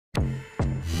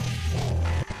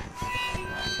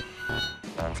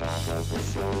Do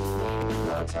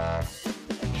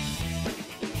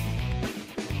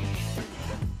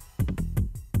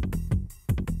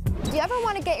you ever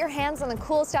want to get your hands on the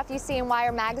cool stuff you see in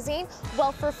Wire Magazine?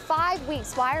 Well, for 5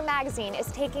 weeks, Wire Magazine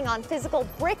is taking on physical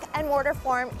brick and mortar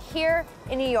form here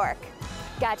in New York.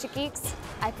 Gadget geeks,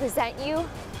 I present you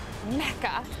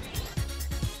Mecca.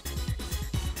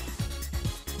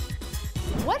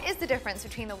 What is the difference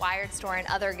between the Wired store and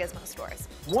other Gizmo stores?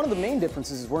 One of the main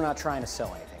differences is we're not trying to sell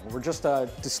anything. We're just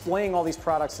displaying all these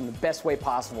products in the best way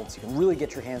possible so you can really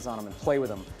get your hands on them and play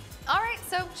with them. All right,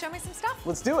 so show me some stuff.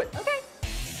 Let's do it. Okay.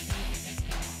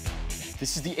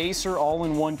 This is the Acer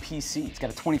all-in-one PC. It's got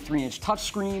a 23-inch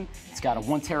touchscreen, it's got a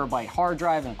 1 terabyte hard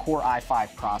drive and a Core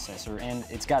i5 processor, and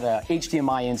it's got a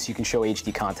HDMI in so you can show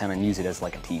HD content and use it as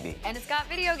like a TV. And it's got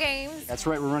video games. That's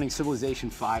right, we're running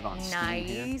Civilization 5 on Steam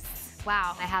here. Nice.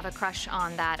 Wow, I have a crush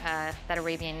on that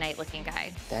Arabian Night-looking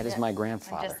guy. That is my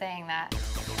grandfather. I'm just saying that.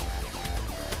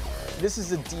 This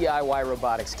is a DIY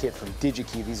robotics kit from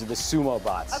DigiKey. These are the sumo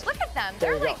bots. Oh, look at them.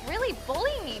 They're like really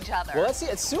bullying each other. Well, that's it.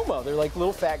 It's sumo. They're like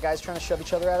little fat guys trying to shove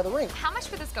each other out of the ring. How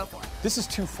much would this go for? This is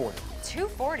 $240.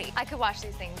 $240? I could watch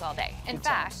these things all day. In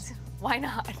fact, why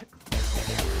not?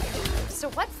 So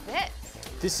what's this?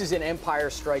 This is an Empire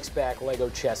Strikes Back Lego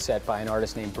chess set by an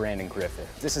artist named Brandon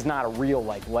Griffith. This is not a real,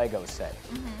 like, Lego set.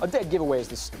 A dead giveaway is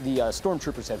the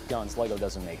Stormtroopers have guns. Lego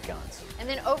doesn't make guns. And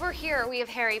then over here, we have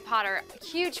Harry Potter.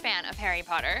 Huge fan of Harry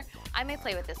Potter. I may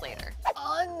play with this later.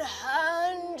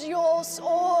 Unhand your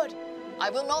sword.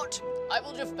 I will not. I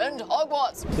will defend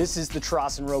Hogwarts. This is the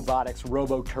Trosson Robotics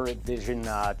Robo Turret Vision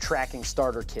tracking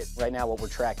starter kit. Right now, what we're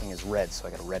tracking is red, so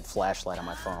I got a red flashlight on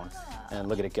my phone. And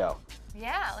look at it go.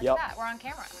 Yeah, look at that. We're on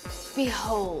camera.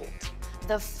 Behold,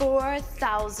 the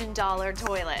 $4,000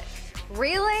 toilet.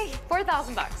 Really?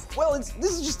 4,000 bucks. Well, this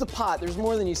is just a pot. There's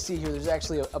more than you see here. There's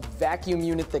actually a vacuum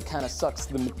unit that kind of sucks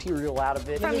the material out of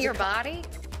it. From your body?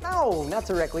 No, not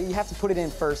directly. You have to put it in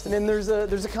first. And then there's a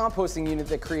composting unit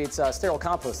that creates sterile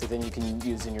compost that then you can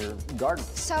use in your garden.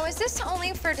 So is this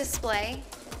only for display?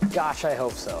 Gosh, I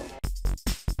hope so.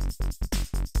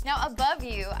 Now above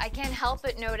you, I can't help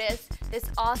but notice this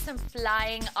awesome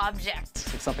flying object.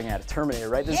 It's something out of Terminator,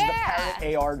 right? This is the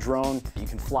Parrot AR drone. You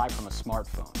can fly from a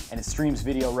smartphone. And it streams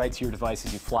video right to your device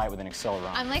as you fly it with an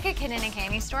accelerometer. I'm like a kid in a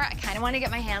candy store. I kind of want to get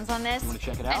my hands on this. You want to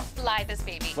check it out? And fly this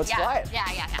baby. Let's fly it.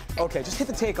 Yeah. Okay, just hit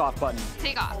the takeoff button.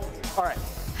 Take off. All right.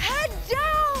 Head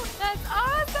down! That's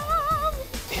awesome!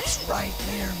 It's right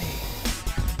near me.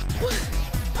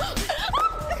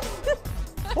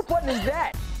 What button is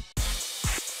that?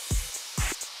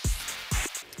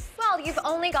 Well, you've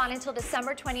only got until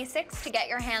December 26th to get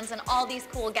your hands on all these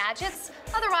cool gadgets.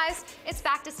 Otherwise, it's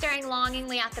back to staring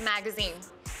longingly at the magazine,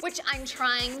 which I'm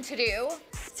trying to do.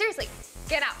 Seriously,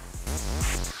 get out.